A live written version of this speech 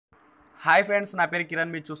Hi friends, నా పేరు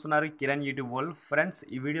కిరణ్. మీరు చూస్తున్నారు కిరణ్ యూట్యూబ్ వరల్డ్. ఫ్రెండ్స్,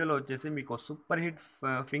 ఈ వీడియోలో వచ్చేసి మీకు super hit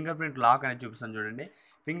finger print lock అనేది చూపిస్తాను చూడండి.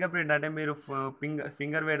 ఫింగర్ ప్రింట్ అంటే మీరు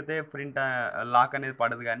ఫింగర్ పెడితే ప్రింట్ లాక్ అనేది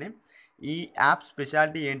పడదు. కానీ ఈ యాప్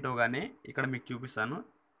స్పెషాలిటీ ఏంటో కానీ ఇక్కడ మీకు చూపిస్తాను.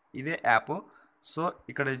 ఇదే యాప్. సో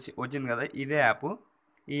ఇక్కడ వచ్చింది కదా, ఇదే యాప్.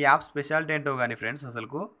 ఈ యాప్ స్పెషాలిటీ ఏంటో కానీ ఫ్రెండ్స్,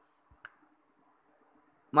 అసలుకు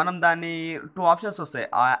మనం దాన్ని 2 ఆప్షన్స్ వస్తాయి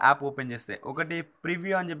ఆ యాప్ ఓపెన్ చేస్తే. ఒకటి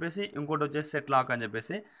ప్రివ్యూ అని చెప్పేసి, ఇంకోటి వచ్చేసి సెట్ లాక్ అని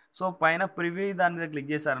చెప్పేసి. సో పైన ప్రివ్యూ దాని మీద క్లిక్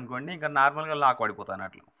చేశారనుకోండి, ఇంకా నార్మల్గా లాక్ పడిపోతాను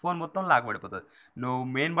అట్లా. ఫోన్ మొత్తం లాక్ పడిపోతుంది. నువ్వు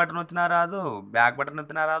మెయిన్ బటన్ వచ్చినా రాదు, బ్యాక్ బటన్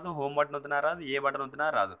వచ్చినా రాదు, హోమ్ బటన్ వచ్చినా రాదు, ఏ బటన్ వచ్చినా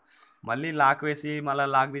రాదు. మళ్ళీ లాక్ వేసి మళ్ళీ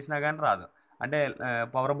లాక్ తీసినా కానీ రాదు. అంటే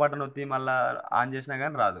పవర్ బటన్ వచ్చి మళ్ళీ ఆన్ చేసినా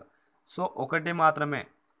కానీ రాదు. సో ఒకటి మాత్రమే,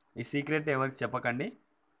 ఈ సీక్రెట్ ఎవరికి చెప్పకండి.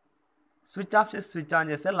 స్విచ్ ఆఫ్ చేసి స్విచ్ ఆన్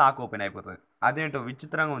చేస్తే లాక్ ఓపెన్ అయిపోతుంది. అదేంటో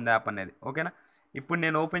విచిత్రంగా ఉంది యాప్ అనేది. ఓకేనా, ఇప్పుడు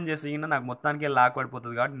నేను ఓపెన్ చేసి నాకు మొత్తానికి లాక్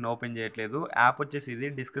పడిపోతుంది కాబట్టి నేను ఓపెన్ చేయట్లేదు. యాప్ వచ్చేసి ఇది,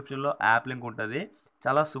 డిస్క్రిప్షన్లో యాప్ లింక్ ఉంటుంది.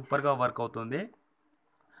 చాలా సూపర్గా వర్క్ అవుతుంది.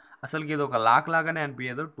 అసలుకి ఇది ఒక లాక్ లాగానే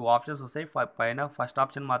అనిపించదు. 2 ఆప్షన్స్ వస్తాయి. పైన ఫస్ట్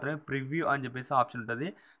ఆప్షన్ మాత్రమే ప్రివ్యూ అని చెప్పేసి ఆప్షన్ ఉంటుంది.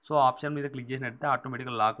 సో ఆప్షన్ మీద క్లిక్ చేసినట్టే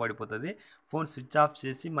ఆటోమేటిక్గా లాక్ పడిపోతుంది. ఫోన్ స్విచ్ ఆఫ్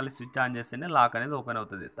చేసి మళ్ళీ స్విచ్ ఆన్ చేస్తేనే లాక్ అనేది ఓపెన్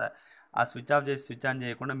అవుతుంది. ఆ స్విచ్ ఆఫ్ చేసి స్విచ్ ఆన్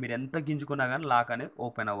చేయకుండా మీరు ఎంత గింజుకున్నా కానీ లాక్ అనేది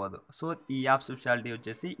ఓపెన్ అవ్వదు. సో ఈ యాప్ స్పెషాలిటీ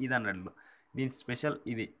వచ్చేసి ఇది అన్నట్లు. దీని స్పెషల్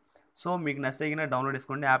ఇది. సో మీకు నచ్చితే డౌన్లోడ్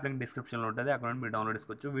చేసుకోండి. యాప్ లింక్ డిస్క్రిప్షన్లో ఉంటుంది, అక్కడ నుండి మీరు డౌన్లోడ్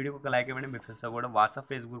చేసుకోవచ్చు. వీడియోకి ఒక లైక్ ఇవ్వండి. మీ ఫ్రెండ్స్ కూడా వాట్సాప్,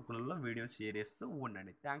 ఫేస్బుక్లలో వీడియో షేర్ చేస్తూ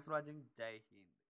ఉండండి. Thanks for watching. జై హింద్.